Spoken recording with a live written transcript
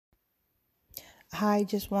I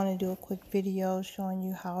just want to do a quick video showing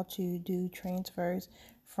you how to do transfers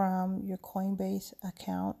from your Coinbase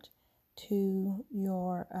account to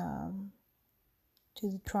your to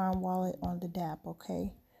the Tron wallet on the dApp,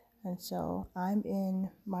 okay? And so I'm in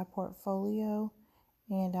my portfolio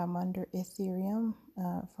and I'm under Ethereum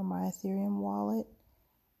for my Ethereum wallet,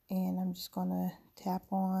 and I'm just gonna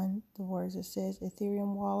tap on the words that says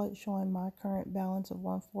Ethereum wallet, showing my current balance of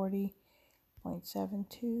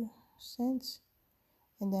 140.72 cents.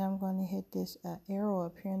 And then I'm going to hit this arrow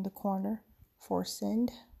up here in the corner for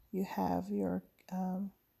send. You have your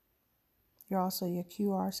also your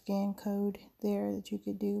QR scan code there that you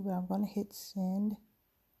could do, but I'm going to hit send.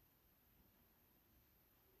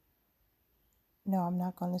 No, I'm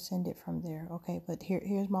not going to send it from there. Okay, but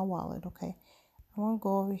here's my wallet. Okay, I'm going to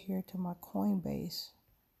go over here to my Coinbase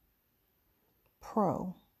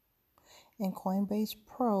Pro. In Coinbase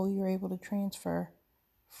Pro, you're able to transfer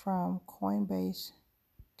from Coinbase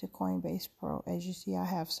to Coinbase Pro. As you see, I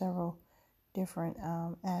have several different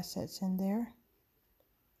assets in there.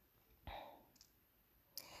 I'm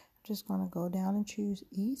just going to go down and choose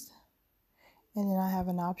ETH, and then I have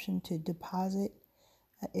an option to deposit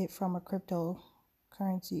it from a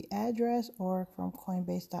cryptocurrency address or from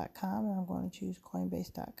Coinbase.com, and I'm going to choose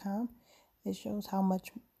Coinbase.com. It shows how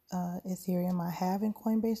much Ethereum I have in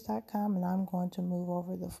Coinbase.com, and I'm going to move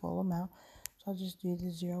over the full amount. So I'll just do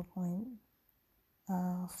the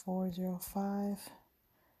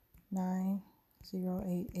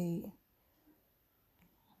 0.405988.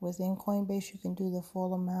 Within Coinbase, you can do the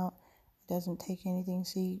full amount. It doesn't take anything.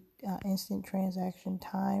 See, instant transaction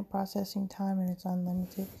time, processing time, and it's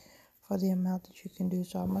unlimited for the amount that you can do.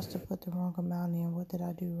 So I must have put the wrong amount in. What did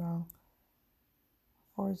I do wrong?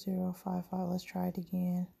 4055. Let's try it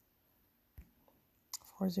again.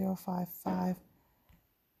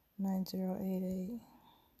 40559088.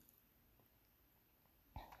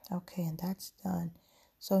 Okay, and that's done.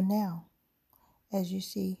 So now, as you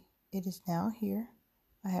see, it is now here.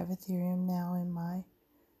 I have Ethereum now in my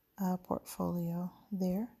portfolio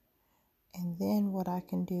there. And then what I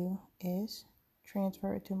can do is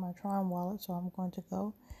transfer it to my Tron wallet. So I'm going to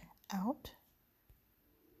go out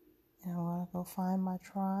and I'm going to go find my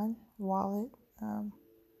Tron wallet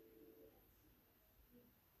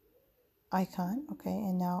icon. Okay,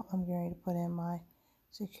 and now I'm going to put in my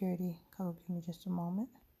security code. Give me just a moment.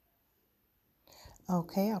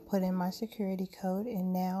 Okay, I put in my security code,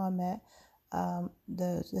 and now I'm at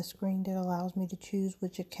the screen that allows me to choose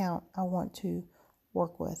which account I want to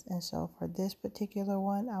work with. And so for this particular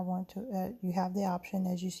one, I want to you have the option,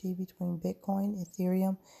 as you see, between Bitcoin,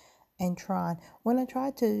 Ethereum, and Tron. When I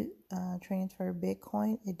tried to transfer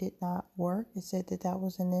Bitcoin, it did not work. It said that that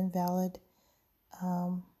was an invalid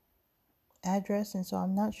address, and so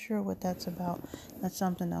I'm not sure what that's about. That's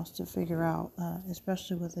something else to figure out,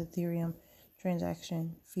 especially with Ethereum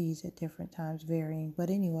transaction fees at different times varying.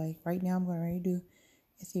 But anyway, right now I'm going to do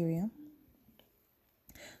Ethereum.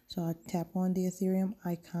 So I tap on the Ethereum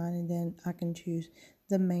icon, and then I can choose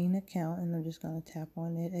the main account, and I'm just going to tap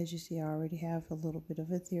on it. As you see, I already have a little bit of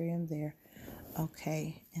Ethereum there.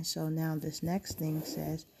 Okay, and so now this next thing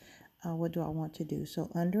says, what do I want to do?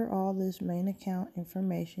 So under all this main account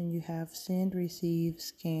information, you have send, receive,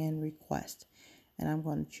 scan, request. And I'm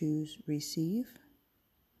going to choose receive.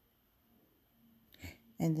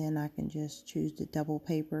 And then I can just choose the double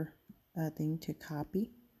paper thing to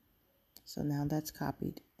copy. So now that's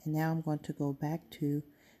copied. And now I'm going to go back to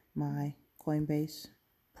my Coinbase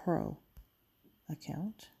Pro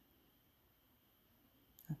account.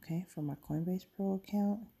 Okay, for my Coinbase Pro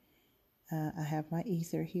account, I have my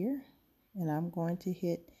Ether here. And I'm going to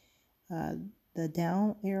hit the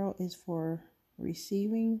down arrow is for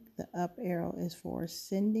receiving, the up arrow is for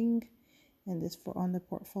sending, and this for on the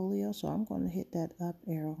portfolio. So I'm going to hit that up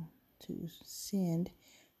arrow to send,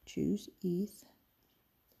 choose ETH.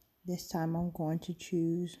 This time I'm going to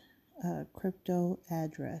choose a crypto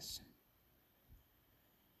address,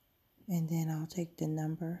 and then I'll take the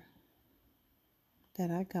number that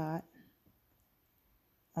I got.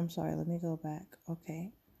 I'm sorry, let me go back.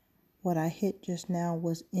 Okay, what I hit just now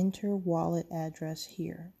was enter wallet address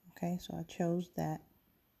here. Okay, so I chose that.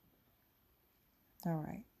 All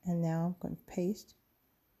right, and now I'm going to paste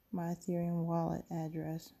my Ethereum wallet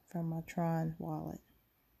address from my Tron wallet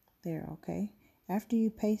there. Okay, after you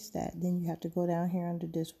paste that, then you have to go down here under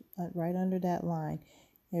this, right under that line.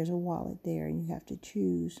 There's a wallet there, and you have to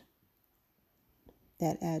choose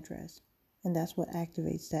that address, and that's what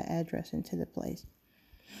activates that address into the place.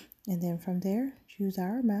 And then from there, choose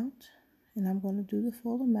our amount, and I'm going to do the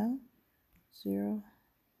full amount.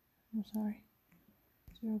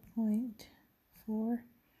 0.405988.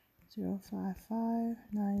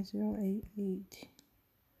 0559088.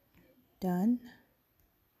 Done.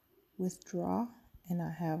 Withdraw, and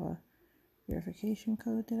I have a verification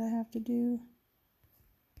code that I have to do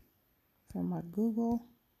from my Google.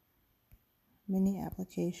 Many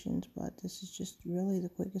applications, but this is just really the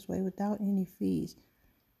quickest way without any fees.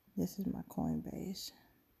 This is my Coinbase.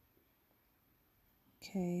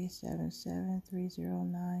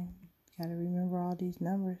 K77309. Gotta remember all these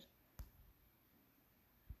numbers.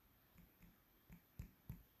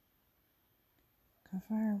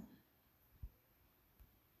 Confirm.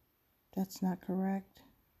 That's not correct.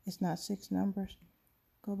 It's not 6 numbers.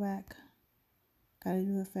 Go back. Gotta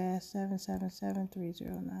do it fast.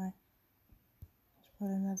 777309. Let's put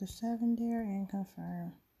another 7 there and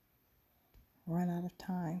confirm. Run out of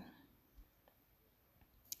time.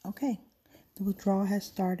 Okay. The withdrawal has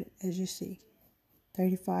started, as you see.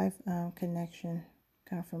 35 connection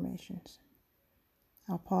confirmations.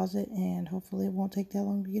 I'll pause it, and hopefully it won't take that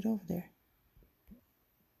long to get over there.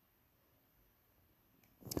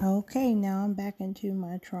 Okay, now I'm back into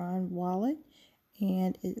my Tron wallet,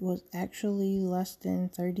 and it was actually less than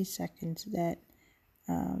 30 seconds that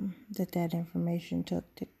that information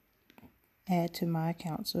took to add to my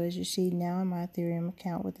account. So as you see now in my Ethereum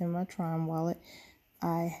account within my Tron wallet,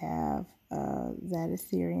 I have that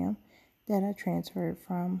Ethereum that I transferred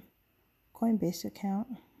from Coinbase account.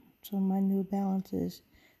 So my new balance is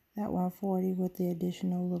that 140 with the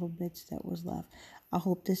additional little bits that was left. I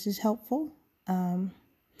hope this is helpful. I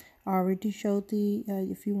already showed the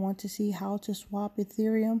if you want to see how to swap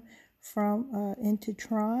Ethereum from into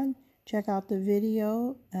Tron, check out the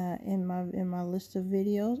video in my list of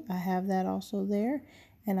videos. I have that also there,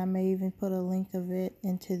 and I may even put a link of it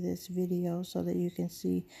into this video so that you can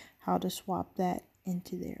see how to swap that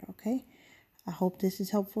into there. Okay, I hope this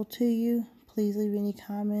is helpful to you. Please leave any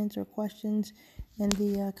comments or questions in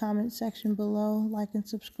the comment section below. Like and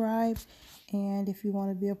subscribe. And if you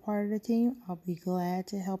want to be a part of the team, I'll be glad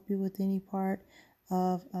to help you with any part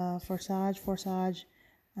of Forsage,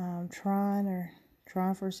 Tron, or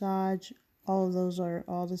TrxForsage. All of those are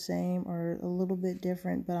all the same or a little bit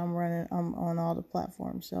different, but I'm on all the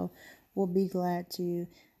platforms. So we'll be glad to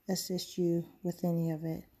assist you with any of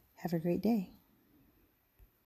it. Have a great day.